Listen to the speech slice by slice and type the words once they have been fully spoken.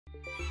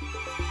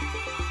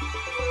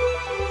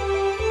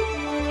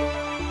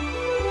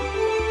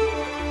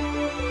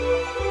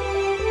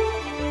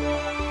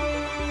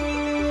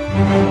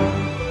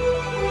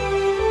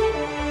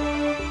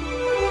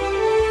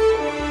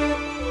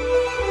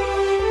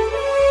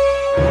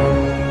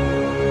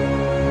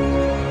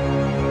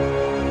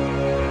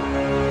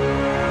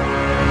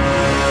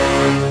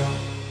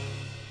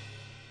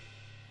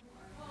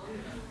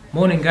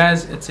Morning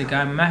guys, it's your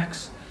guy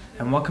Max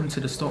and welcome to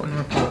the Staughton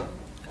Report.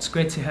 It's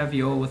great to have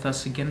you all with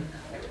us again.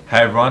 Hey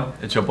everyone,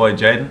 it's your boy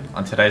Jaden.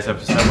 On today's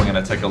episode we're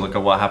going to take a look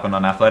at what happened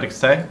on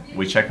Athletics Day.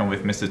 We check in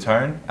with Ms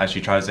Ottone as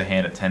she tries her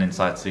hand at 10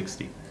 inside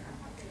 60.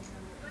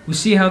 We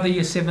see how the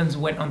Year 7s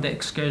went on the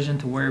excursion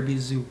to Werribee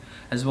Zoo,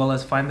 as well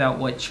as find out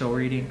what you're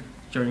reading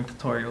during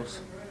tutorials.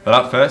 But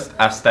up first,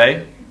 AFS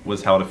Day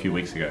was held a few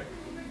weeks ago.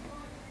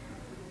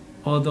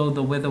 Although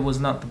the weather was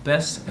not the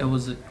best, it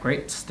was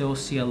great to still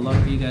see a lot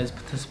of you guys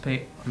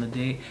participate on the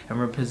day and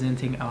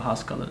representing our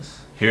house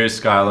colours. Here is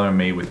Skylar and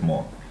me with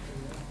more.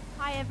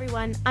 Hi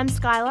everyone, I'm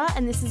Skylar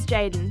and this is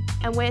Jaden,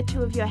 and we're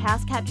two of your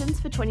house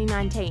captains for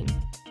 2019.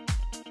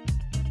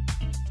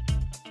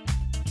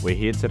 We're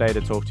here today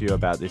to talk to you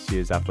about this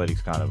year's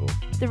Athletics Carnival.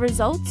 The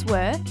results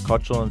were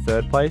Cottrell in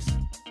third place,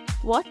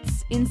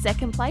 Watts in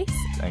second place,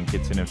 and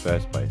Kitson in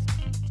first place.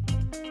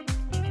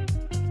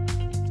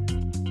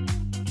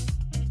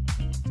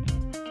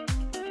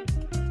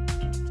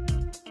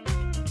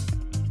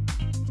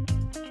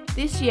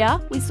 This year,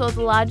 we saw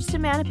the largest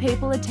amount of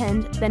people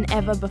attend than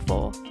ever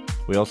before.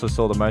 We also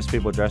saw the most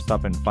people dressed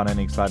up in fun and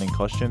exciting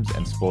costumes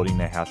and sporting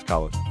their house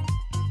colours.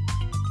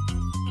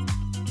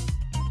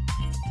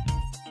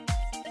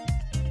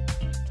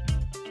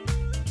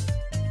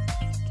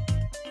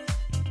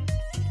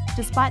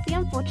 Despite the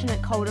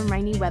unfortunate cold and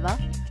rainy weather,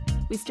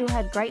 we still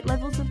had great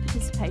levels of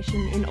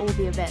participation in all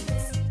the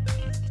events.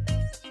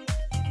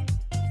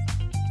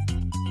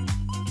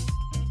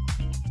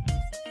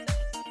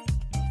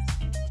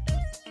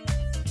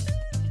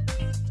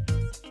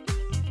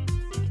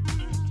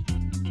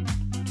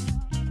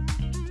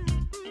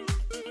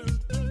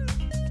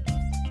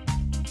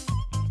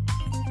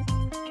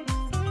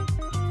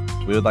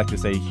 We would like to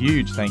say a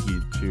huge thank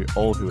you to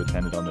all who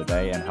attended on the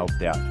day and helped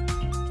out.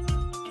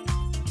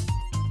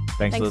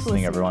 Thanks for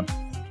listening, everyone.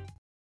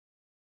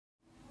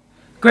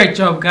 Great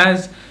job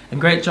guys,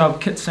 and great job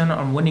Kitson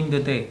on winning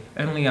the day.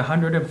 Only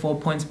 104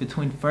 points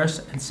between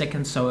first and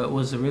second, so it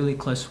was a really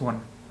close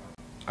one.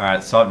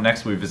 Alright, so up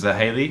next we visit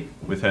Hayley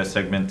with her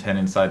segment 10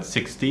 inside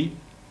 60.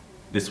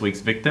 This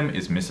week's victim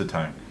is Ms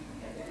Ottone.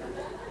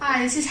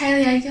 Hi, this is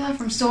Hayley Aguilar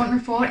from Staughton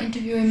Report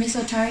interviewing Ms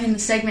Ottone in the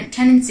segment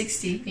 10 and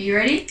 60. Are you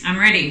ready? I'm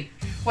ready.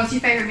 What's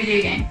your favourite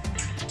video game?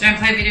 Don't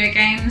play video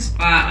games,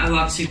 but I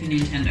love Super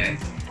Nintendo.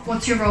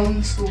 What's your role in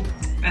the school?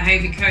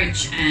 Behaviour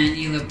coach and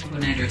year level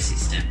coordinator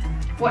assistant.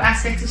 What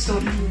aspects of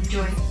Staughton do you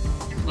enjoy?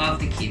 Love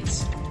the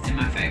kids. They're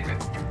my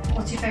favourite.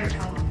 What's your favourite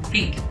colour?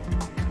 Pink.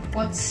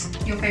 What's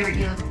your favourite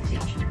year level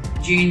teacher?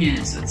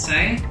 Juniors, I'd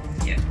say.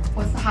 Yeah.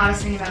 What's the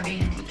hardest thing about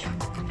being a teacher?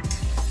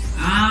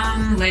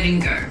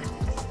 Letting go.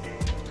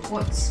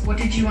 What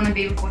did you want to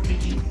be before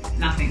teaching?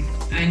 Nothing.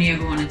 I only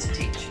ever wanted to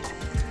teach.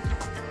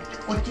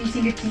 What do you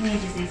think of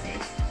teenagers these days?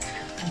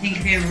 I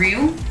think they're real.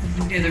 I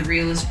think they're the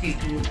realest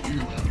people in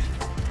the world.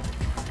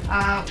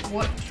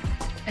 What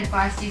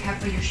advice do you have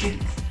for your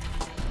students?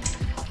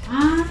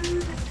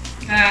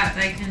 That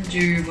they can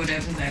do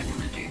whatever they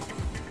want to do.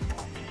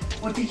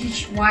 Why did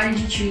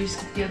you choose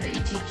the field that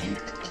you teach in?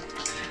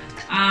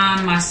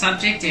 My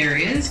subject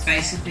areas,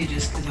 basically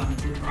just because I'm a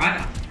good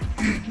writer.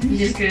 You're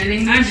just good at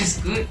English? I'm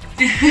just good.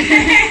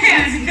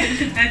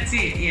 That's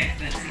it, yeah,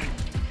 that's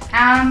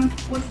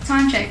it. What's the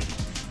time check?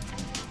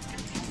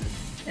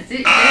 That's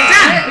it.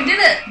 Done! We did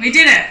it! We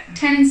did it!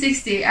 10 and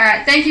 60.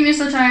 Alright, thank you Ms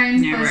Ottone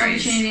No for this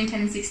worries. opportunity in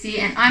 10 and 60,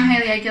 and I'm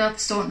Hayley Aguilar for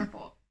Staughton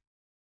Report.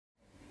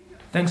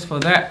 Thanks for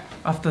that.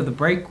 After the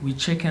break, we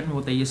check in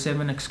with the Year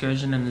 7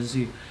 excursion in the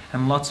zoo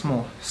and lots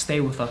more.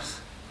 Stay with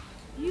us.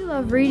 If you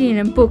love reading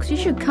and books, you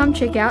should come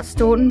check out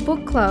Staughton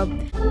Book Club.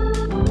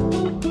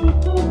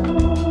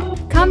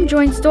 Come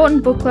join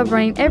Staughton Book Club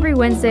running every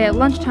Wednesday at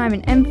lunchtime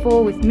in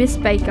M4 with Miss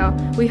Baker.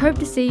 We hope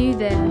to see you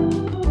there.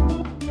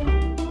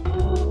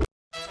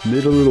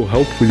 Need a little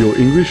help with your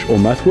English or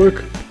math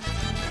work?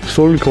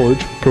 Staughton College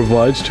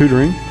provides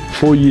tutoring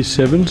for Year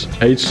 7s,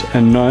 8s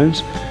and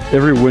 9s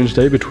every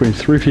Wednesday between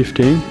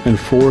 3:15 and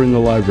 4 in the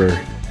library.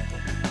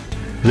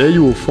 There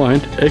you will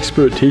find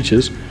expert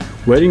teachers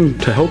waiting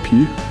to help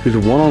you with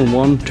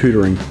one-on-one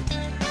tutoring.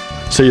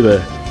 See you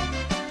there.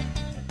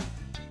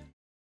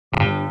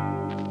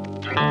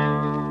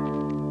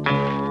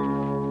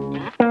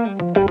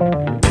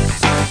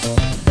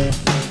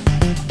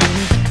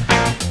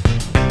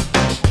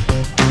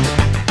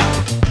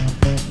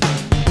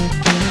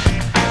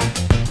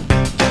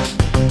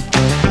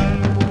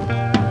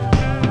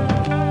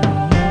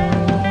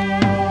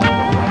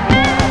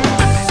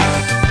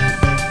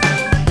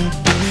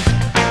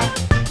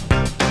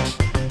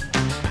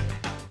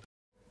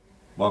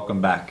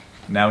 Welcome back.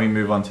 Now we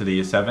move on to the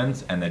Year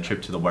 7s and their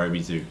trip to the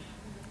Werribee Zoo.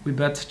 We're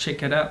about to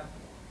check it out.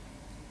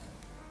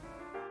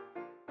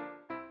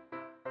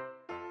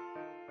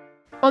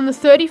 On the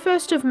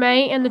 31st of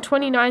May and the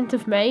 29th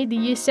of May, the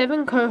Year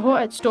 7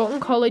 cohort at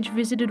Staughton College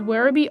visited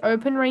Werribee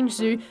Open Range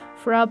Zoo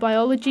for our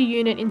biology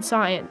unit in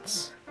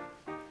science.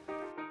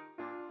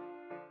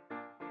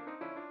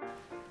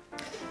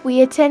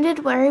 We attended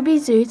Werribee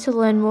Zoo to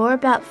learn more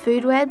about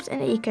food webs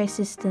and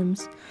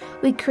ecosystems.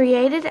 We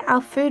created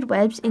our food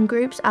webs in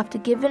groups after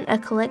given a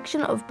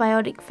collection of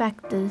biotic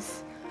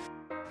factors.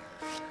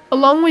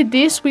 Along with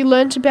this, we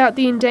learnt about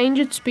the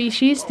endangered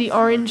species, the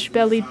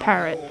orange-bellied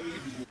parrot.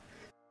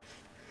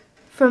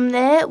 From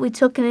there, we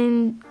took an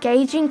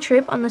engaging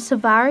trip on the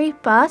safari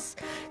bus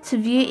to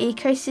view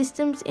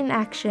ecosystems in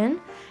action,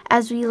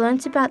 as we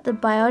learnt about the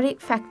biotic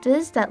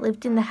factors that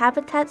lived in the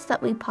habitats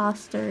that we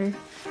passed through.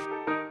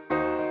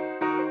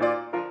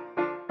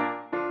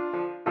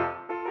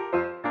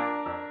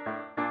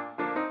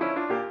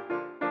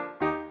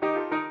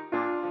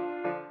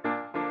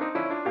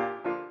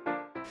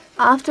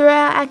 After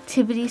our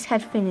activities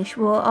had finished,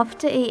 we were off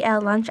to eat our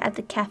lunch at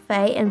the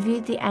cafe and view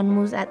the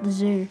animals at the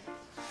zoo.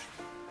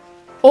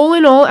 All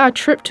in all, our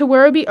trip to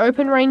Werribee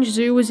Open Range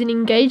Zoo was an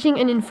engaging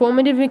and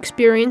informative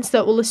experience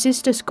that will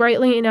assist us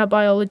greatly in our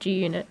biology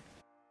unit.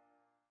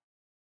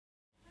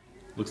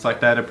 Looks like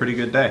they had a pretty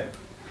good day.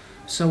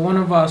 So one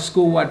of our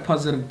school-wide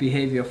positive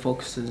behavior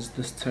focuses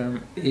this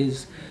term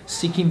is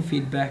seeking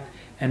feedback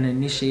and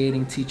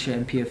initiating teacher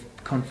and peer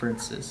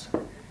conferences.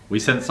 We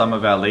sent some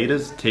of our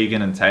leaders,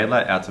 Tegan and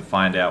Taylor, out to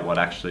find out what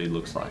actually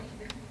looks like.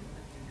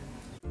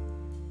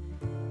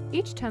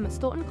 Each term at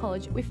Staughton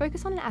College, we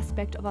focus on an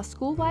aspect of our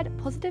school-wide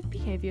positive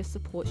behaviour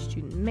support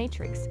student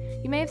matrix.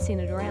 You may have seen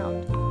it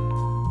around.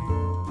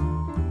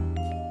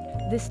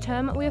 This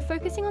term, we are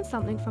focusing on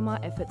something from our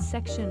efforts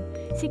section,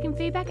 seeking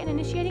feedback and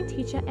initiating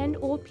teacher and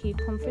or peer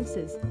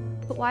conferences.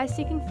 But why is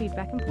seeking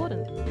feedback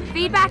important?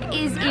 Feedback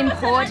is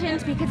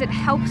important because it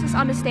helps us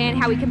understand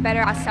how we can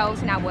better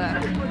ourselves in our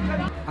work.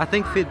 I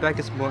think feedback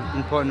is more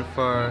important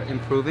for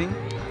improving.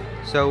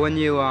 So when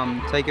you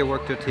take your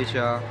work to a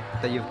teacher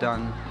that you've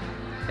done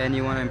and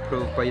you want to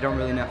improve but you don't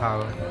really know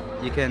how,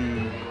 you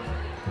can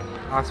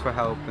ask for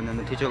help and then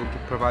the teacher will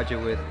provide you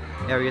with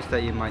areas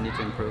that you might need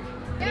to improve.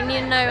 You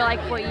need to know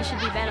what you should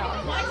be better.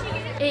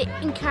 It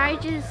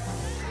encourages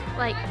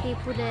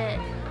people to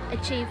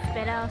achieve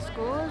better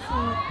scores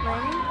in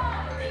learning.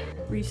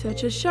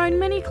 Research has shown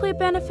many clear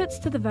benefits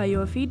to the value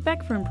of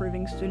feedback for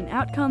improving student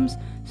outcomes.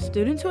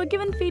 Students who are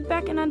given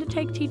feedback and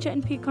undertake teacher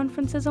and peer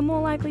conferences are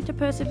more likely to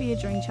persevere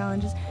during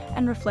challenges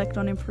and reflect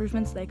on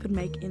improvements they could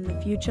make in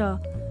the future.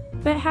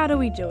 But how do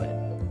we do it?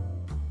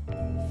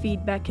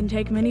 Feedback can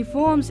take many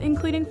forms,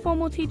 including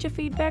formal teacher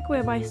feedback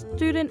whereby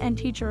student and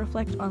teacher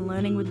reflect on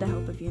learning with the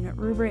help of unit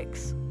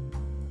rubrics.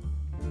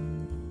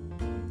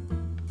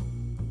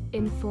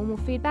 Informal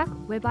feedback,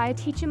 whereby a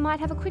teacher might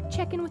have a quick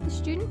check-in with the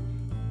student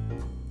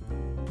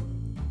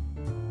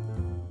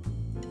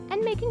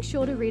and making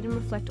sure to read and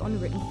reflect on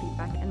written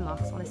feedback and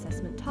marks on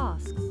assessment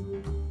tasks.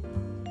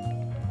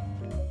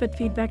 But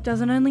feedback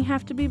doesn't only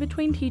have to be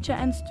between teacher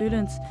and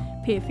students.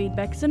 Peer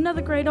feedback is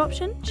another great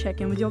option.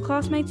 Check in with your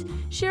classmates,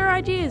 share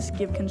ideas,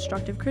 give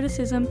constructive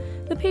criticism.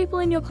 The people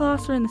in your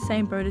class are in the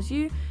same boat as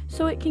you,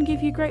 so it can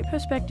give you great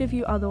perspective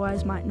you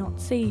otherwise might not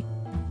see.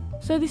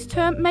 So this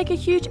term, make a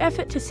huge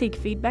effort to seek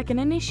feedback and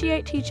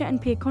initiate teacher and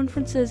peer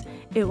conferences.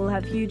 It will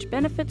have huge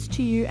benefits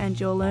to you and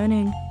your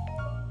learning.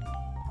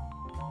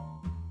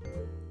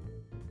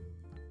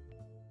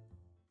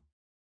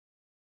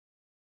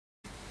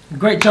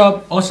 Great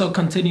job. Also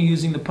continue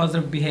using the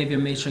positive behavior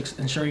matrix,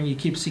 ensuring you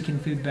keep seeking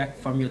feedback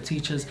from your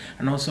teachers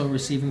and also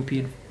receiving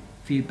peer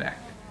feedback.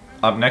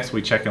 Up next,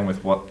 we check in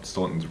with what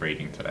Staunton's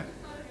reading today.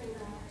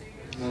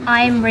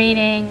 I'm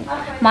reading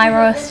My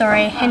Royal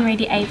Story, Henry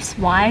VIII's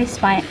Wives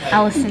by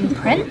Alison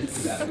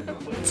Prince.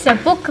 It's a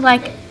book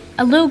like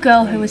a little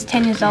girl who was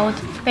 10 years old.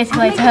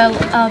 Basically, it's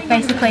her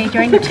basically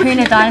during the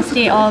Tudor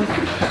dynasty of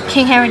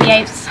King Henry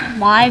VIII's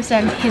wives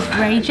and his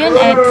region,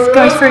 and it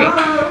goes through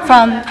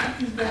from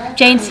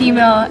Jane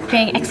Seymour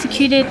being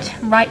executed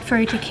right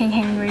through to King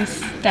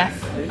Henry's death.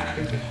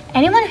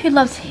 Anyone who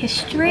loves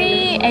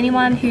history,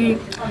 anyone who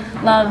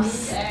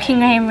loves King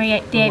Henry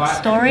VIII's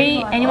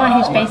story, anyone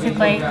who's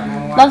basically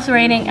loves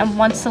reading and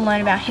wants to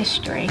learn about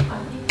history.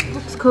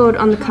 It's called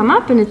On the Come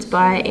Up and it's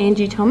by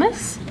Angie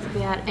Thomas. It's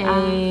about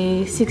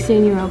a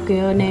 16-year-old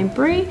girl named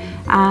Brie.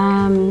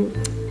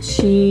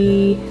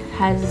 She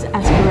has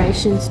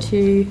aspirations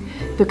to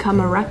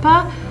become a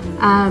rapper.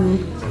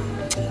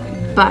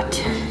 But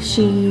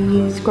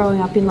she's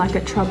growing up in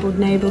a troubled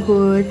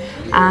neighbourhood.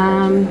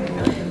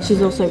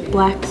 She's also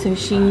black, so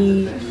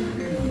she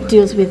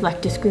deals with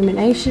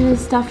discrimination and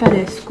stuff at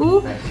her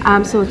school.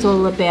 So it's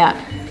all about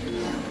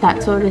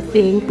that sort of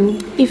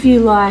thing. If you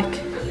like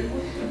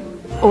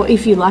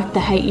The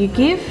Hate You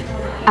Give,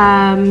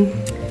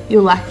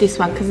 you'll like this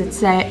one because it's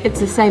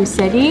the same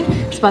setting.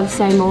 It's by the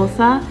same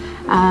author.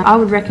 I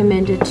would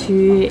recommend it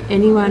to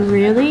anyone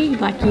really,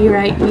 year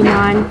 8, year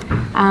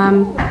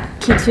 9.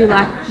 Kids who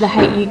like The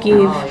Hate You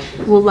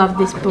Give will love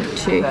this book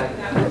too.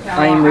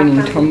 I am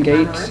reading Tom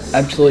Gates,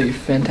 absolutely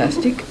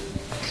fantastic,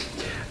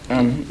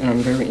 and I'm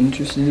very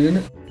interested in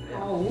it.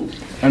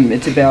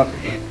 It's about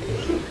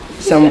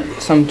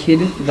some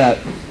kid that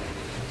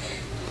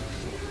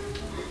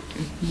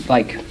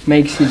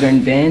makes his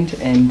own band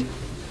and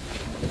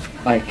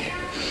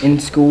in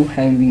school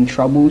having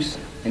troubles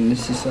and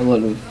there's just a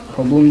lot of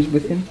problems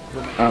with him.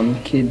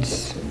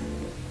 Kids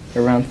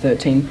around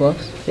 13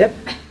 plus. Yep.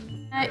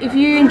 If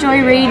you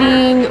enjoy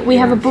reading, we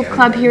have a book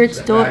club here at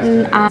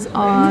Staughton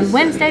on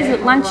Wednesdays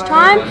at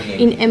lunchtime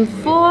in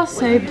M4,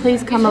 so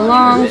please come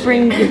along,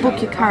 bring your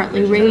book you're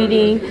currently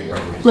reading.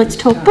 Let's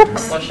talk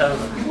books.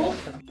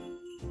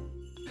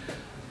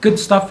 Good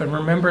stuff, and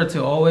remember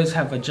to always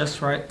have a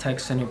just right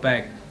text in your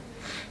bag.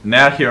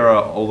 Now here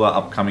are all the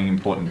upcoming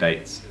important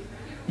dates.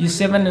 Year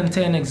 7 and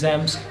 10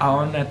 exams are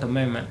on at the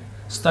moment.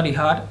 Study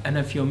hard, and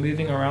if you're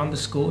moving around the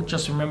school,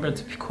 just remember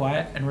to be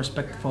quiet and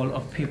respectful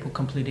of people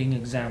completing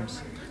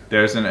exams.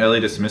 There is an early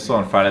dismissal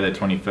on Friday the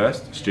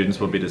 21st. Students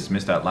will be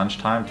dismissed at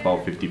lunchtime,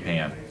 12:50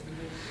 p.m.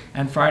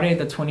 And Friday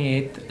the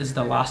 28th is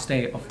the last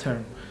day of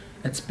term.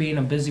 It's been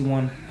a busy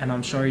one, and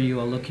I'm sure you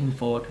are looking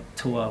forward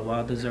to a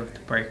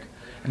well-deserved break.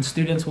 And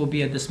students will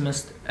be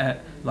dismissed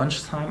at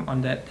lunchtime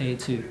on that day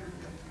too.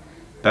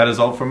 That is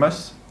all from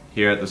us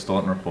here at the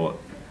Staughton Report.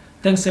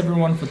 Thanks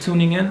everyone for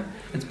tuning in.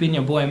 It's been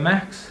your boy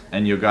Max.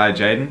 And your guy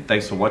Jaden.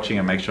 Thanks for watching,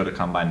 and make sure to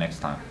come by next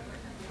time.